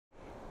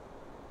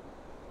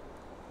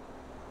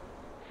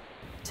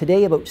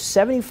Today, about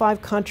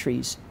 75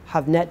 countries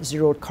have net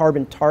zero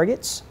carbon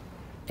targets,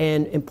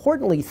 and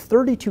importantly,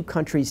 32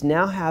 countries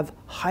now have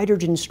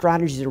hydrogen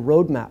strategies or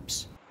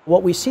roadmaps.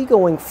 What we see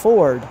going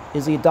forward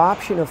is the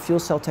adoption of fuel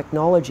cell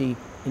technology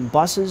in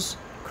buses,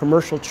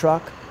 commercial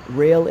truck,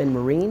 rail, and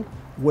marine,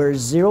 where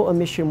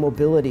zero-emission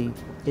mobility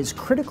is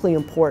critically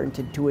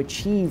important to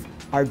achieve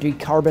our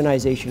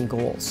decarbonization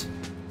goals.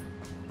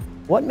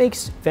 What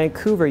makes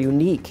Vancouver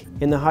unique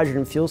in the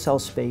hydrogen fuel cell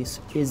space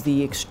is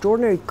the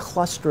extraordinary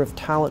cluster of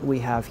talent we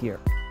have here.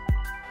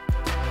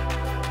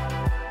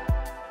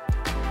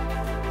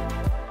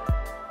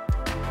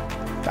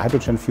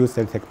 Hydrogen fuel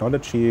cell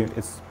technology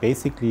is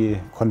basically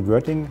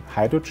converting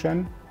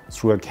hydrogen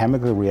through a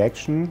chemical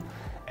reaction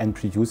and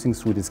producing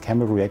through this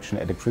chemical reaction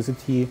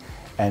electricity,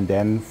 and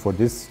then for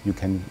this you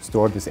can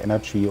store this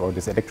energy or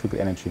this electrical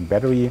energy in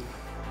battery.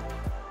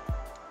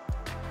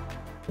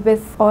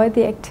 With all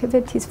the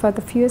activities for the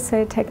fuel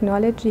cell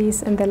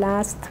technologies in the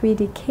last 3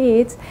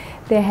 decades,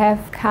 there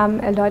have come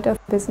a lot of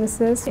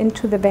businesses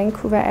into the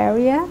Vancouver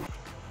area.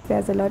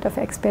 There's a lot of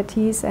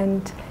expertise,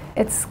 and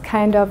it's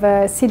kind of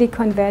a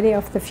Silicon Valley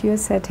of the fuel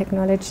cell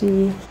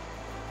technology.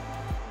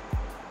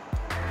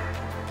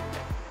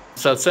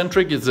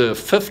 Celcentric is a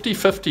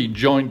 50-50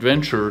 joint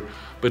venture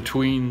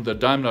between the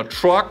Daimler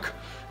Truck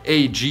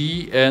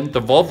AG and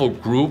the Volvo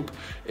Group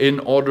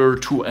in order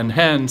to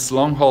enhance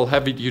long-haul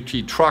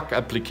heavy-duty truck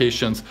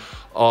applications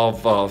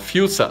of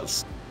fuel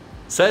cells.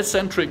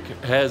 Celcentric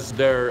has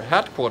their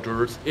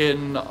headquarters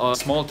in a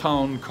small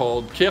town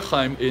called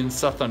Kirchheim in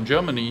southern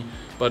Germany,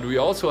 but we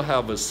also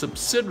have a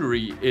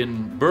subsidiary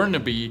in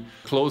Burnaby,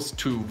 close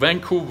to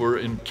Vancouver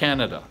in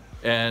Canada.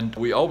 And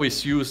we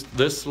always use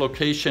this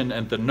location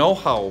and the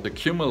know-how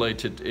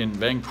accumulated in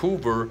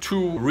Vancouver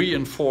to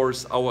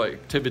reinforce our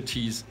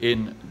activities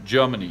in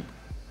Germany.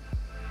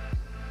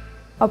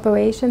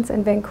 Operations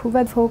in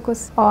Vancouver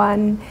focus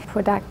on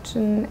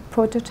production,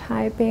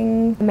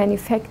 prototyping,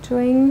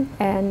 manufacturing,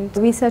 and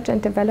research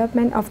and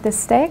development of the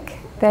stack.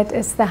 That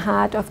is the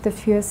heart of the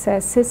fuel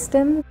cell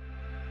system.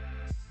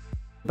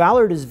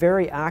 Ballard is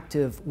very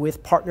active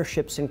with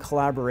partnerships and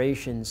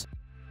collaborations.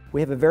 We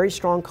have a very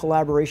strong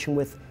collaboration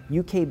with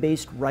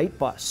UK-based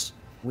Wrightbus.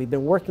 We've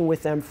been working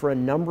with them for a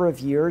number of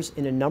years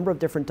in a number of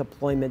different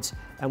deployments,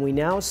 and we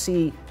now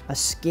see a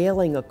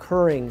scaling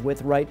occurring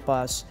with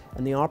Wrightbus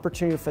and the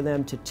opportunity for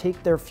them to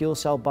take their fuel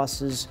cell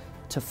buses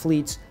to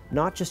fleets,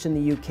 not just in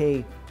the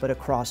UK, but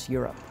across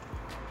Europe.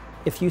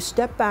 If you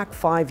step back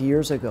 5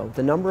 years ago,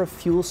 the number of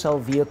fuel cell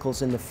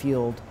vehicles in the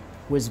field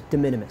was de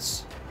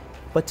minimis.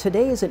 But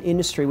today as an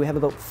industry, we have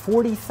about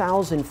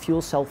 40,000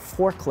 fuel cell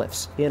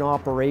forklifts in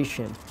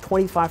operation,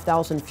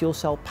 25,000 fuel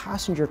cell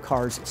passenger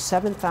cars,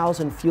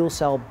 7,000 fuel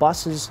cell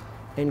buses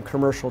and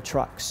commercial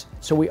trucks.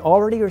 So we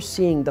already are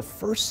seeing the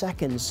first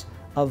seconds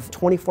of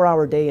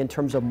 24-hour day in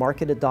terms of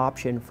market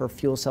adoption for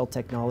fuel cell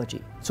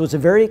technology. So it's a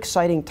very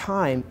exciting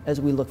time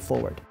as we look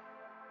forward.